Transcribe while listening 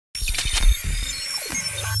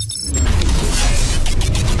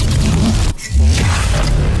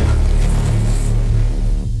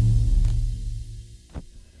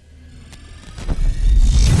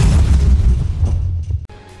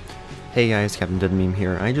Hey guys, Captain Dead Meme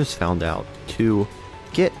here. I just found out to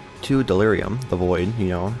get to Delirium, the Void, you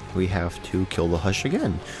know, we have to kill the Hush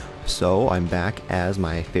again. So I'm back as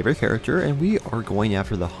my favorite character, and we are going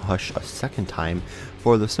after the Hush a second time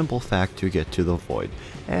for the simple fact to get to the Void.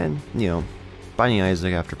 And, you know, Binding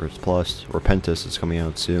Isaac Afterbirth Plus, Repentance is coming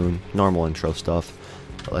out soon, normal intro stuff.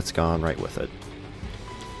 But let's go on right with it.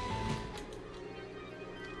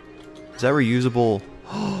 Is that reusable?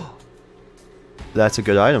 That's a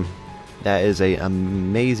good item. That is a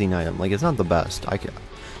amazing item. Like, it's not the best.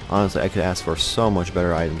 Honestly, I could ask for so much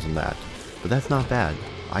better items than that. But that's not bad.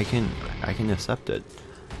 I can accept it.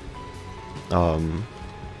 Cause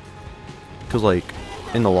like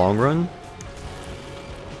in the long run,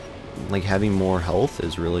 like having more health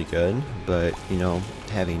is really good, but you know,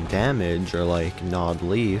 having damage or like gnawed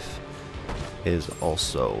leaf is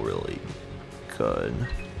also really good.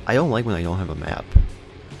 I don't like when I don't have a map.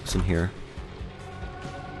 What's in here?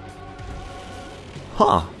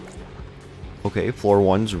 Huh. Okay, floor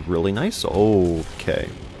 1's really nice. Okay.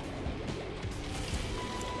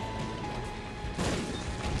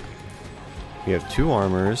 We have 2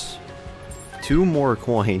 armors, 2 more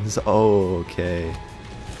coins. Okay.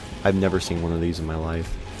 I've never seen one of these in my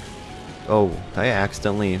life. Oh, did I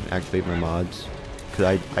accidentally activate my mods?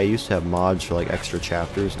 Because I used to have mods for like extra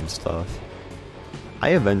chapters and stuff.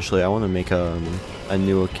 I want to make a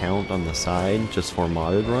new account on the side just for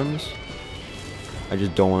modded runs. I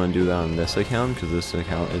just don't want to do that on this account because this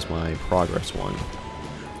account is my progress one.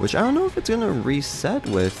 Which I don't know if it's going to reset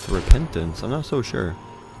with Repentance. I'm not so sure.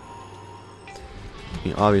 I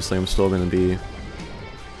mean, obviously I'm still going to be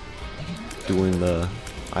doing the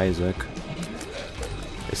Isaac.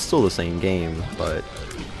 It's still the same game, but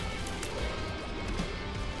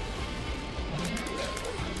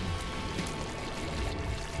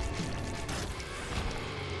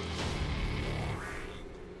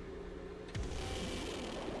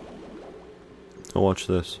watch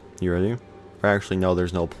this. You ready? Or actually, no,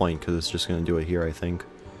 there's no point because it's just going to do it here, I think.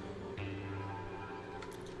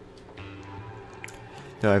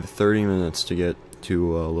 Yeah, I have 30 minutes to get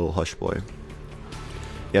to little Hush Boy.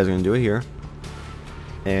 You guys are going to do it here.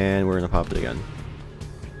 And we're going to pop it again.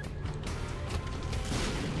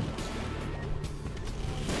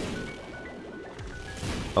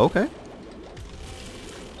 Okay.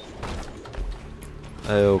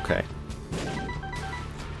 Okay.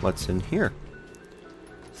 What's in here?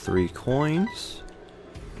 3 coins.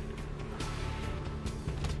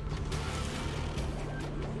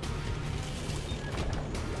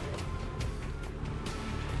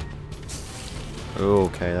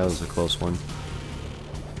 Okay, that was a close one.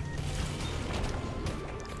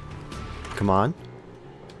 Come on.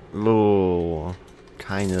 Oh,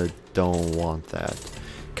 kinda don't want that.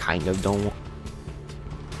 Kind of don't want.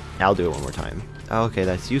 I'll do it one more time. Okay,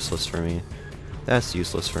 that's useless for me. That's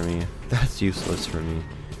useless for me. That's useless for me.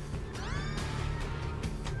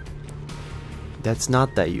 That's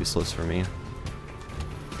not that useless for me.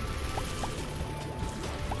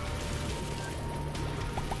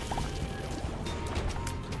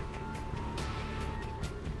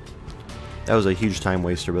 That was a huge time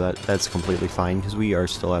waster, but that's completely fine because we are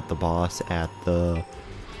still at the boss at the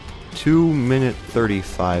 2-minute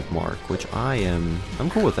 35 mark, which I'm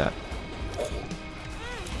cool with that.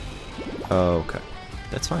 Okay,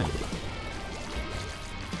 that's fine.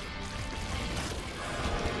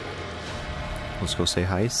 Let's go say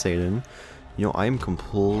hi, Satan. You know, I'm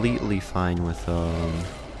completely fine with, oh,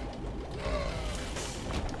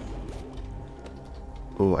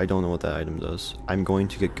 I don't know what that item does. I'm going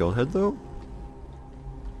to get Goat Head, though.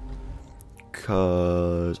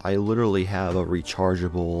 Because I literally have a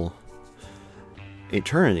rechargeable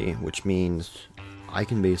Eternity, which means I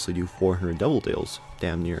can basically do 400 double deals,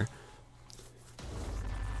 damn near.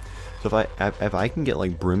 So if I can get,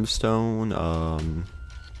 like, Brimstone,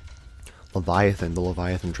 Leviathan, the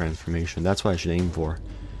Leviathan transformation. That's what I should aim for.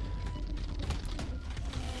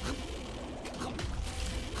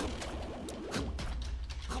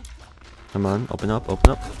 Come on, open up,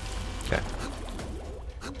 open up. Okay.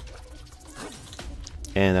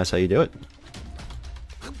 And that's how you do it.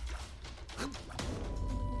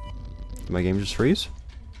 Did my game just freeze?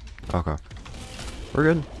 Okay.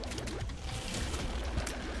 We're good.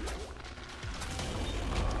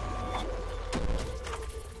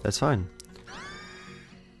 That's fine.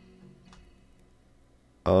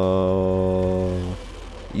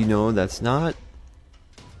 You know, that's not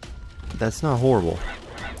horrible.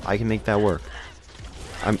 I can make that work.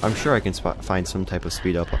 I'm sure I can find some type of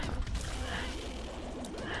speed up.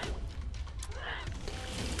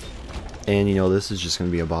 And you know, this is just going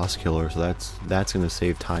to be a boss killer, so that's going to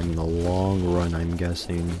save time in the long run, I'm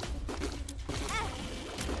guessing.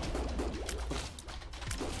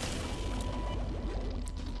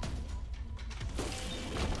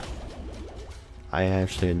 I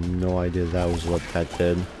actually had no idea that was what that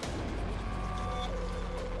did.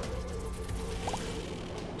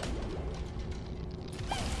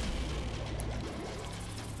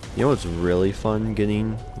 You know what's really fun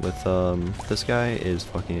getting with this guy is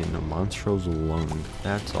fucking a Monstro's Lung.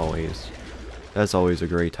 That's always a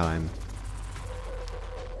great time.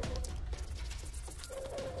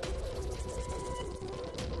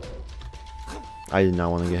 I did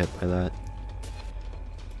not want to get hit by that.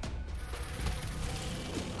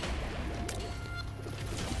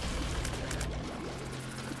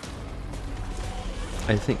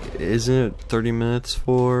 I think, isn't it 30 minutes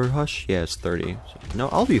for Hush? Yeah, it's 30. No,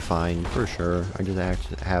 I'll be fine, for sure. I just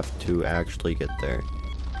have to actually get there.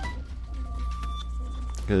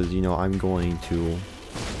 Because, you know, I'm going to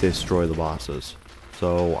destroy the bosses.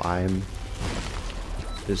 So,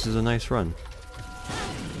 this is a nice run.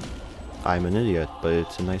 I'm an idiot, but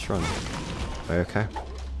it's a nice run. Okay.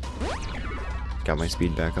 Got my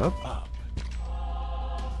speed back up.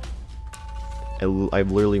 I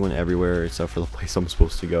literally went everywhere except for the place I'm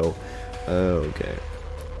supposed to go. Okay.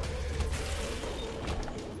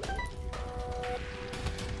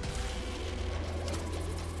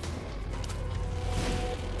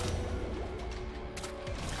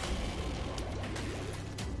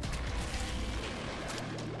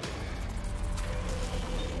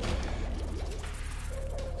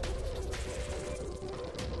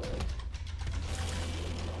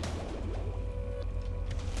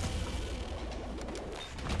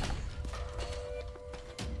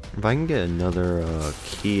 If I can get another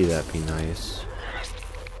key, that'd be nice.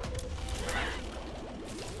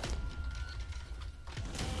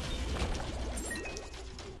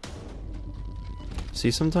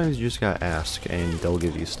 See, sometimes you just gotta ask and they'll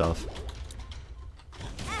give you stuff.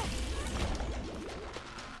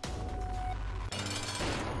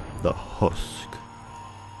 The husk.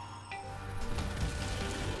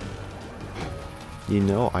 You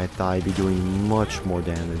know, I thought I'd be doing much more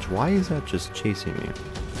damage. Why is that just chasing me?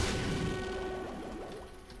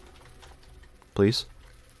 Please.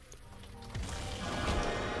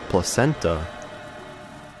 Placenta.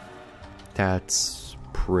 That's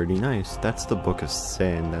pretty nice. That's the Book of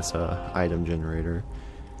Sin. That's a item generator.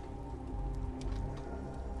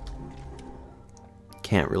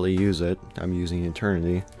 Can't really use it. I'm using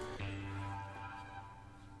Eternity.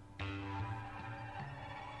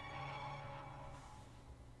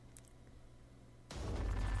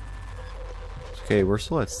 Okay, we're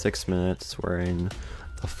still at 6 minutes. We're in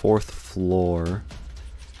the 4th floor.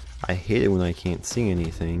 I hate it when I can't see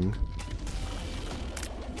anything.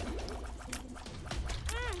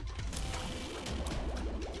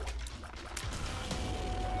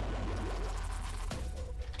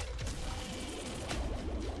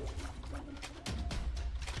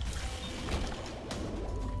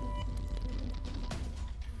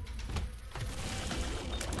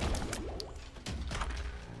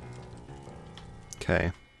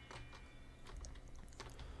 Okay.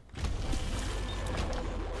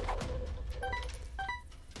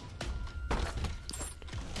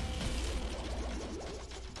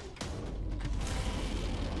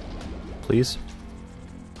 Please.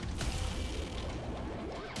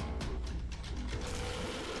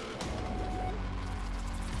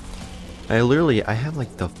 I have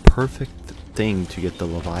like the perfect thing to get the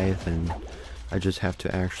Leviathan. I just have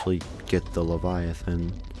to actually get the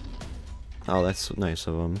Leviathan. Oh, that's nice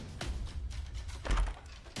of him.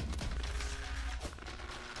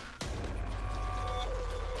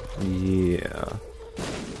 Yeah.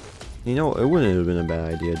 You know, it wouldn't have been a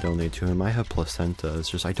bad idea to donate to him. I have placenta. It's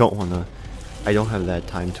just I don't have that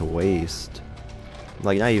time to waste.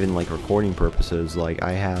 Like, not even like recording purposes. Like,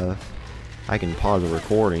 I can pause the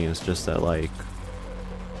recording. It's just that, like,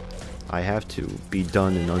 I have to be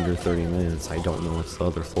done in under 30 minutes. I don't know what the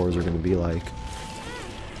other floors are going to be like.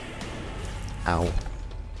 Ow.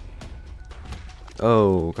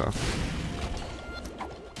 Oh, okay.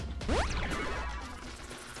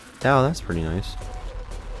 Oh, that's pretty nice.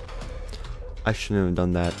 I shouldn't have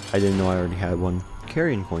done that. I didn't know I already had one.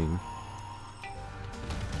 Carrion Queen.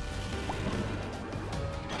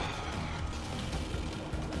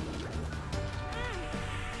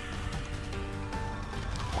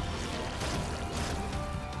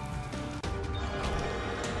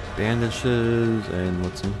 Bandages, and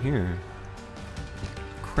what's in here?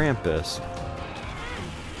 Krampus.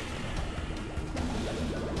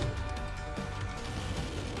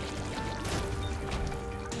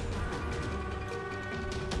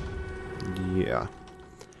 Yeah.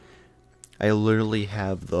 I literally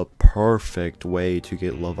have the perfect way to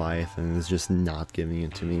get Leviathan, it's just not giving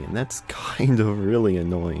it to me, and that's kind of really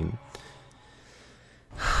annoying.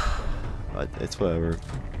 but it's whatever.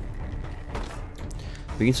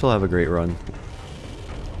 We can still have a great run.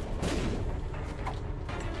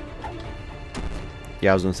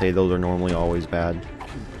 Yeah, I was gonna say those are normally always bad.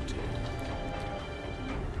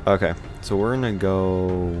 Okay, so we're gonna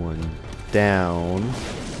go down.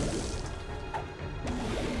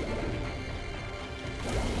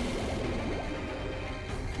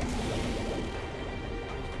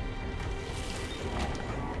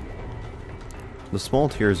 The small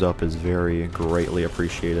tears up is very greatly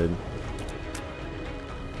appreciated.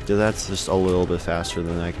 Yeah, that's just a little bit faster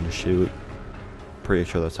than I can shoot. Pretty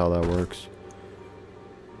sure that's how that works.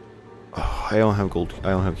 Oh, I don't have gold. I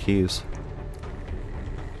don't have keys.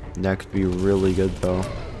 That could be really good though.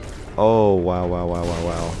 Oh wow, wow, wow, wow,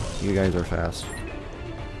 wow! You guys are fast.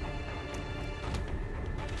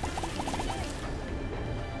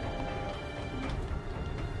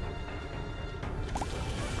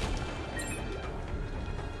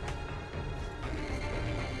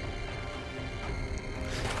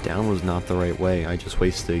 Down was not the right way. I just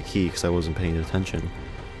wasted a key because I wasn't paying attention.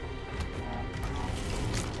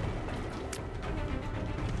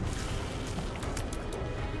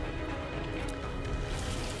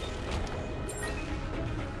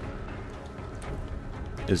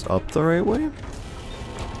 Is up the right way?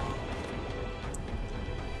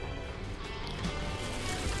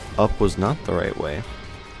 Up was not the right way.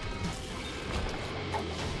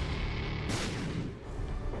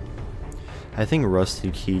 I think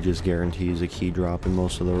Rusty Key just guarantees a key drop in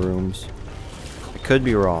most of the rooms. I could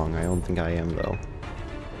be wrong, I don't think I am though.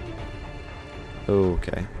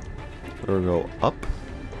 Okay. We'll go up.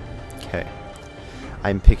 Okay.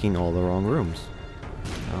 I'm picking all the wrong rooms.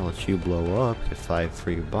 I'll let you blow up, get 5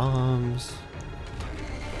 free bombs.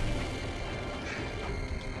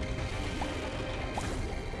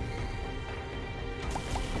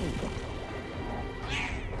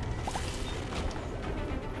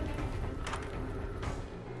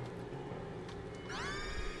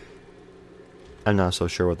 I'm not so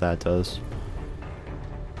sure what that does.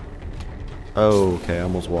 Oh, okay, I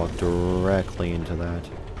almost walked directly into that.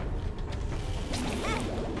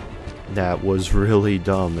 That was really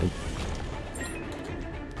dumb.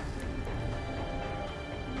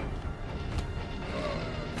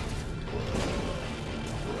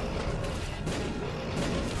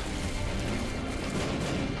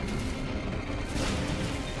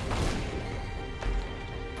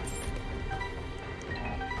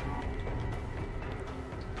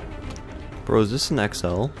 Bro, is this an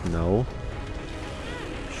XL? No.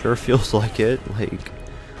 Sure feels like it. Like,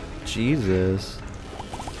 Jesus.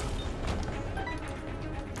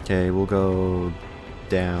 Okay, we'll go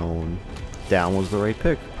down. Down was the right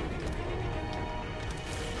pick.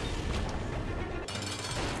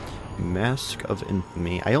 Mask of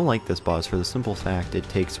Infamy. I don't like this boss for the simple fact it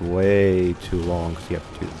takes way too long because you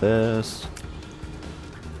have to do this.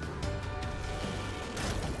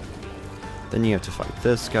 Then you have to fight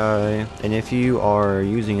this guy. And if you are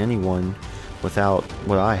using anyone without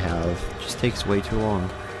what I have, it just takes way too long.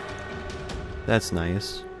 That's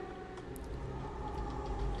nice.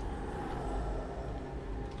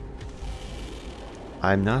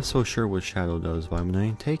 I'm not so sure what Shadow does, but I'm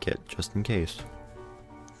going to take it, just in case.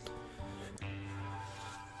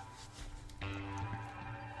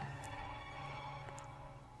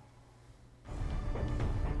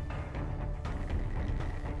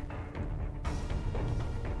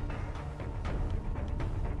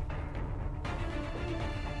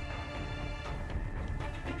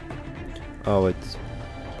 Oh, it's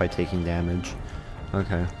by taking damage.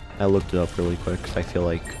 Okay. I looked it up really quick because I feel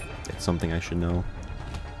like it's something I should know.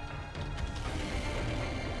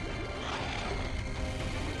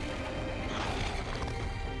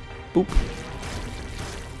 Boop.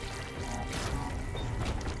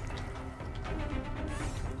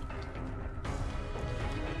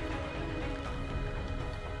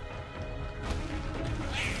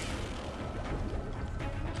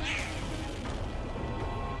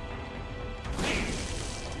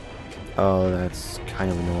 Oh, that's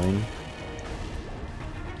kind of annoying.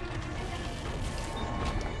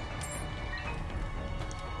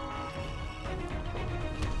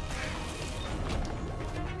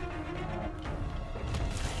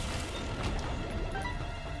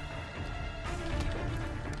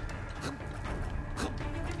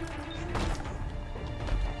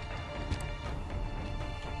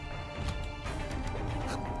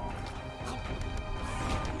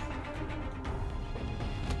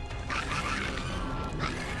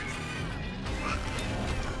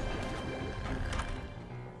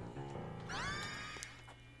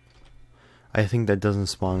 I think that doesn't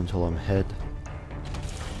spawn until I'm hit.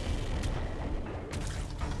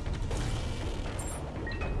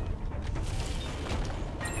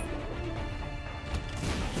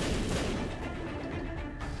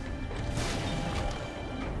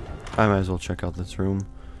 I might as well check out this room.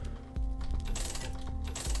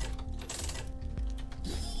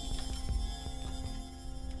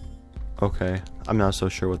 Okay, I'm not so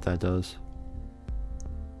sure what that does.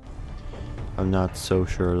 I'm not so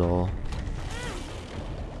sure at all.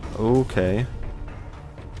 Okay.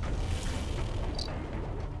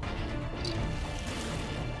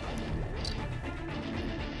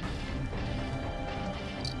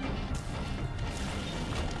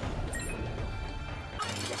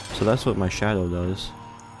 So that's what my shadow does.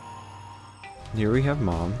 Here we have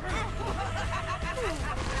Mom.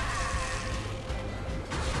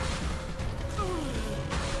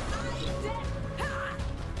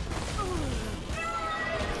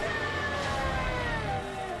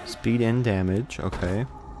 Speed and damage, okay.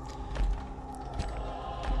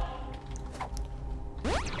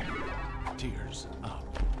 Tears up.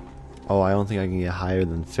 Oh, I don't think I can get higher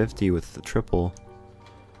than 50 with the triple.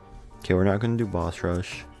 Okay, we're not going to do boss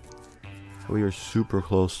rush. We are super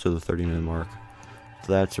close to the 30-minute mark.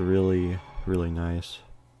 So that's really, really nice.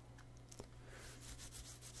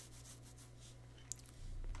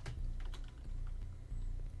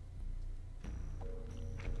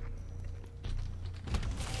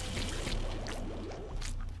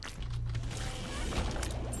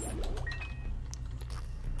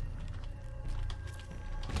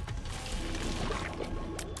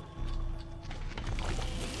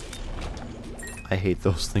 I hate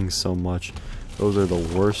those things so much. Those are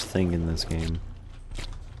the worst thing in this game.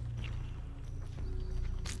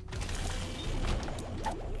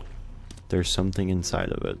 There's something inside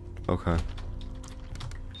of it. Okay.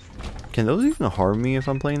 Can those even harm me if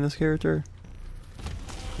I'm playing this character?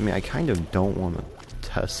 I mean, I kind of don't want to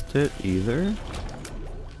test it either.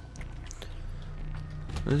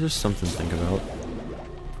 There's just something to think about.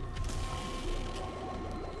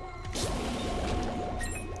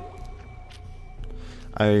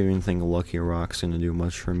 I don't even think Lucky Rock's gonna do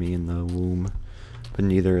much for me in the womb, but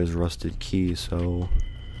neither is Rusted Key, so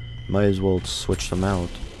might as well switch them out.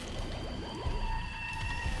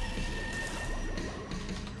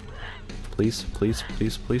 Please, please,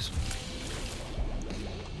 please, please.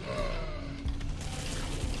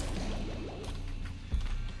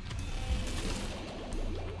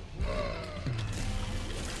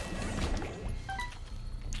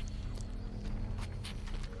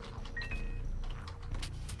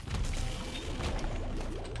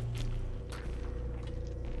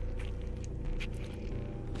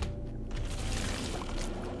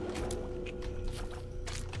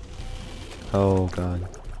 Oh god.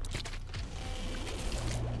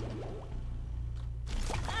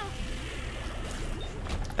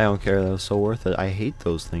 I don't care, that was so worth it. I hate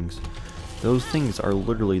those things. Those things are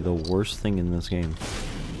literally the worst thing in this game.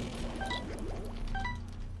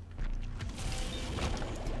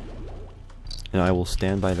 And I will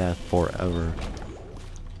stand by that forever.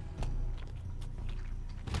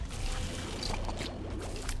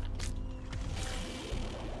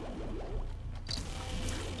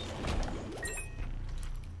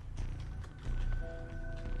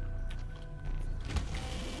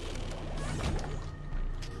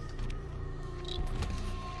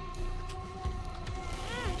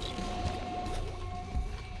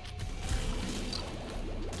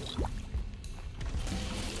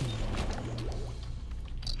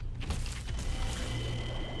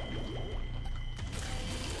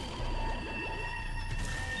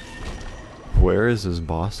 Where is this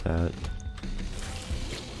boss at?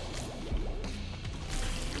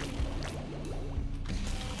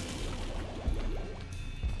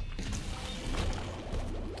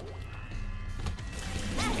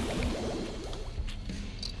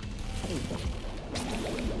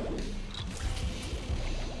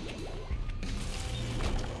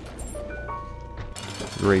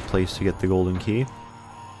 Great place to get the golden key.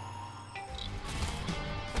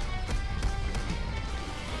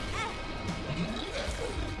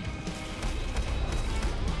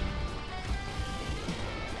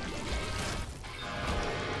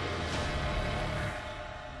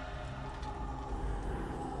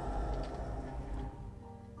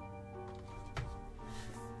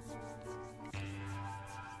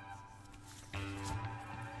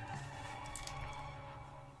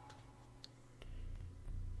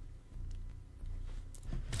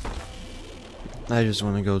 I just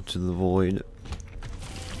want to go to the void.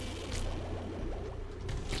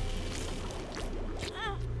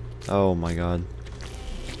 Oh my god.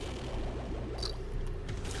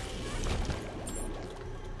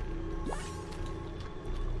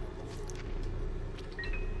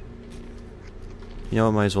 You know,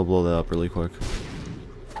 I might as well blow that up really quick.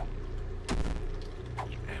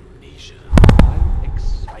 Amnesia. I'm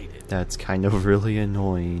excited. That's kind of really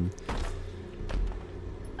annoying.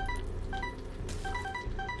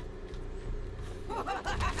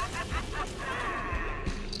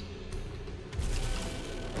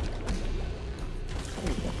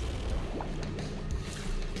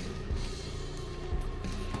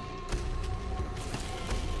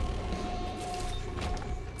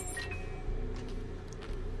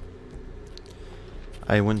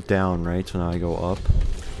 I went down, right? So now I go up.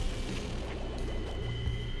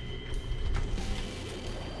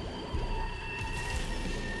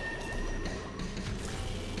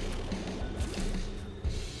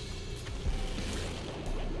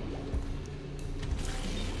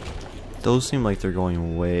 Those seem like they're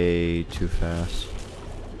going way too fast.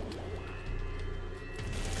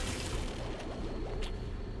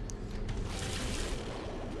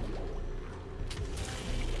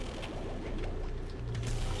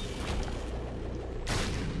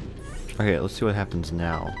 Okay, let's see what happens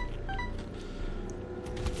now.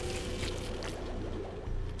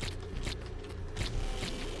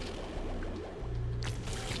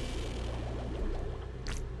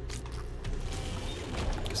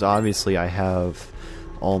 Because obviously I have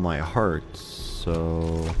all my hearts,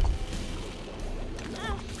 so...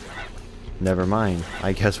 Never mind.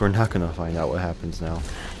 I guess we're not gonna find out what happens now.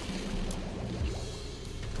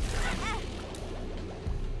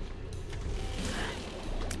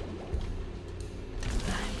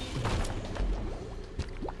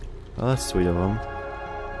 Oh, that's sweet of him.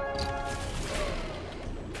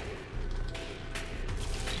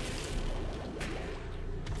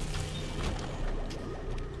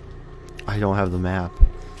 I don't have the map.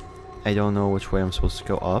 I don't know which way I'm supposed to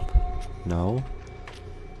go. Up? No.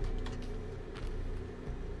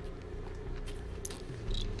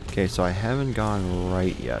 Okay, so I haven't gone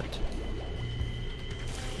right yet.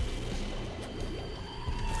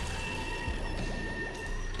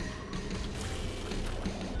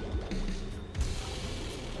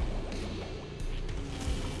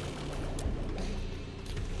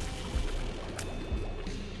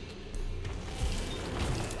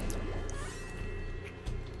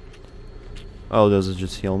 Oh, does it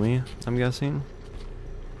just heal me, I'm guessing?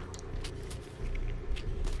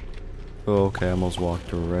 Oh, okay, I almost walked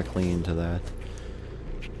directly into that.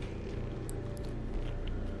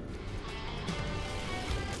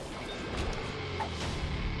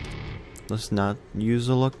 Let's not use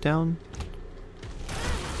a look down.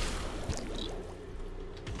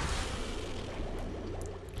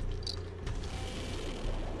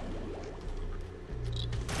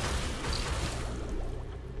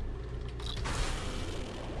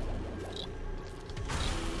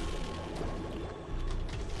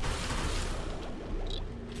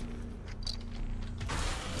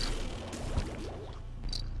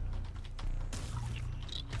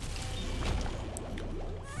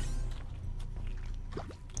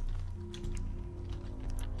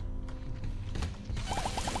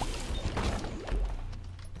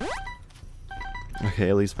 Okay,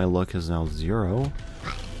 at least my luck is now 0.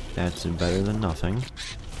 That's better than nothing.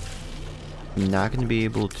 I'm not going to be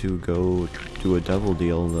able to go do a double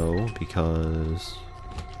deal though, because...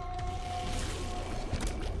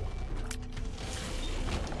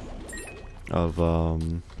 of,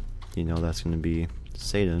 you know, that's going to be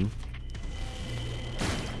Satan.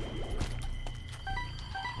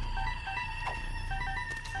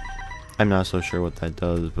 I'm not so sure what that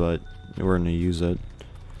does, but we're going to use it.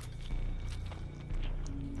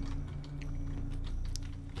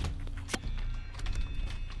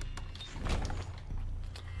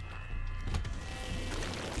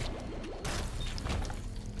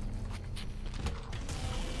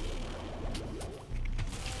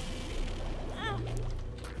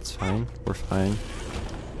 It's fine, we're fine.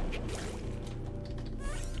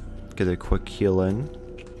 Get a quick heal in.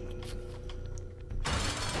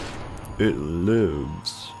 It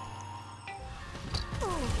lives.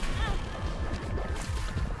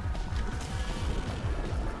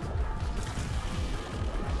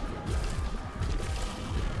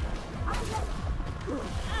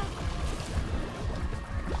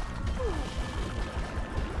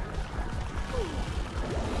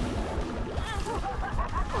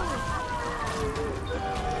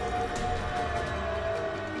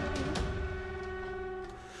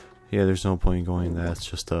 Yeah, there's no point in going there. It's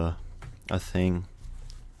just a thing.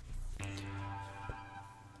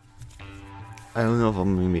 I don't know if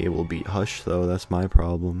I'm gonna be able to beat Hush though. That's my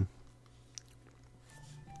problem.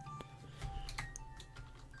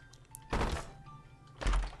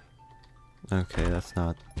 Okay, that's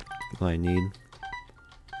not what I need.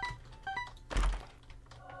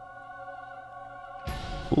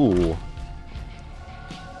 Ooh.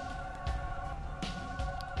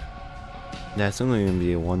 That's only going to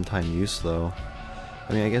be a one-time use, though.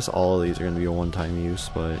 I mean, I guess all of these are going to be a one-time use,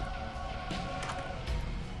 but...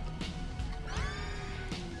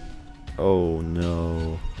 Oh,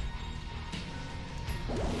 no.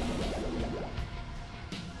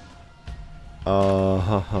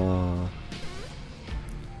 Haha.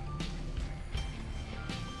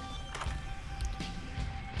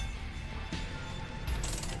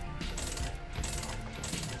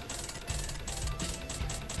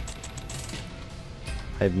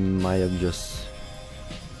 I might have just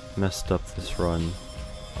messed up this run,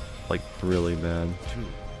 like, really bad. 2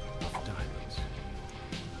 of diamonds.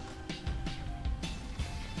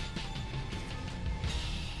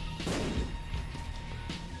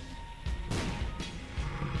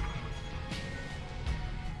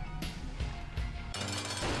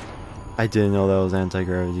 I didn't know that was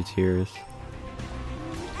anti-gravity tears.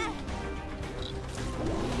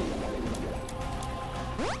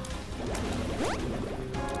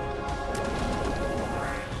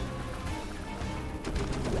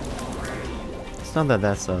 It's not that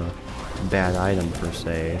that's a bad item per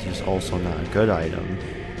se, it's just also not a good item.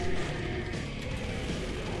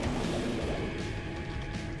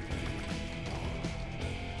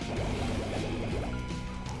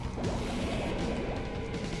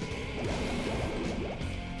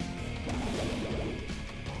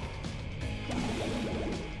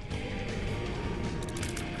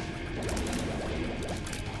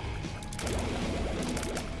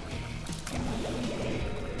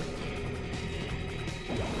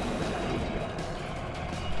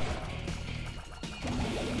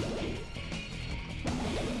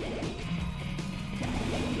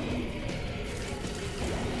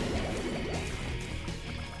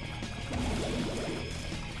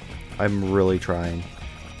 I'm really trying.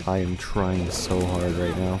 I am trying so hard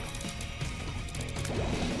right now.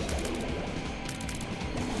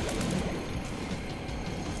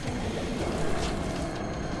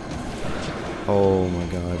 Oh my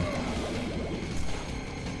god.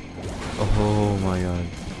 Oh my god.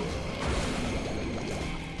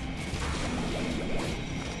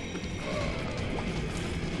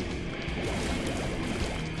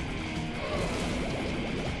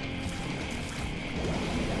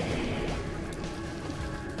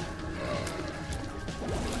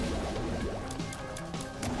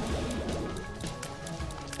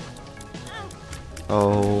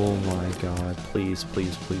 Oh my god, please,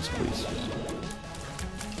 please, please, please.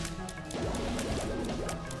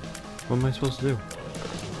 What am I supposed to do?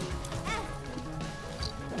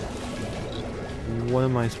 What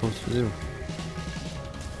am I supposed to do?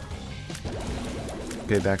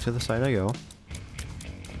 Okay, back to the side I go.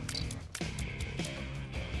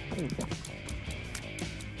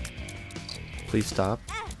 Please stop.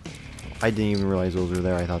 I didn't even realize those were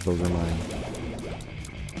there, I thought those were mine.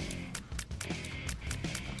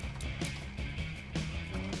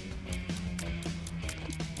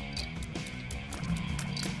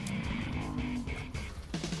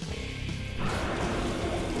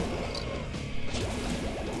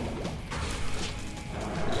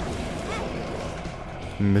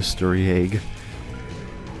 Mystery egg.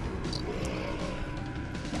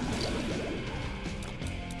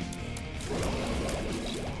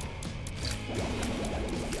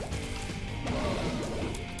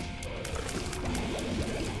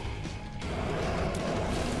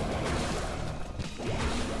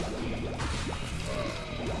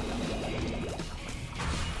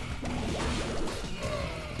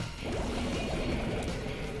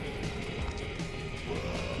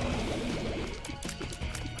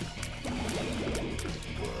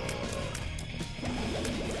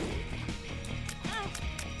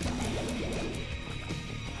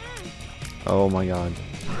 Oh my god.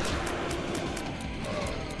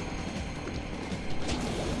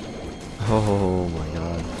 Oh my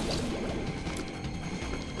god.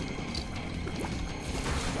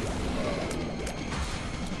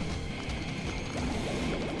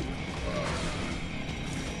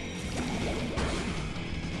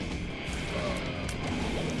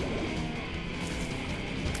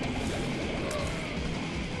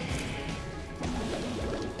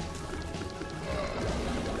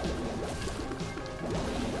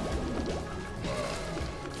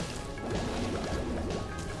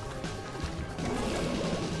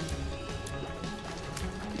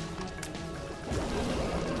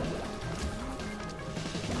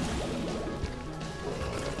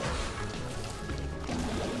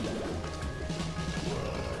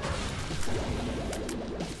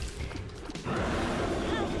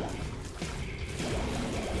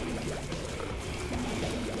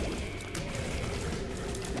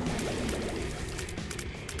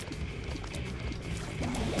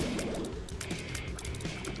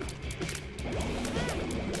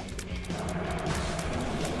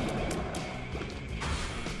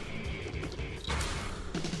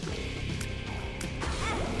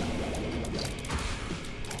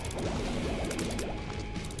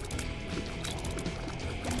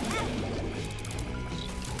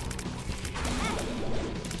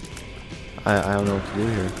 I don't know what to do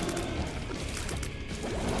here.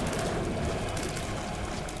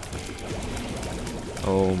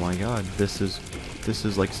 Oh my god, this is This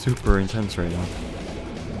is like super intense right now.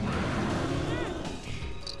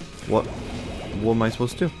 What am I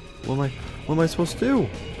supposed to do? What am I supposed to do?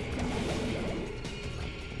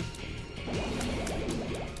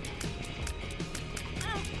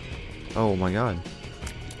 Oh my god.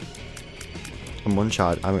 I'm one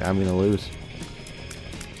shot. I'm gonna lose.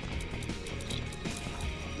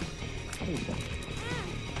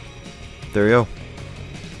 There we go.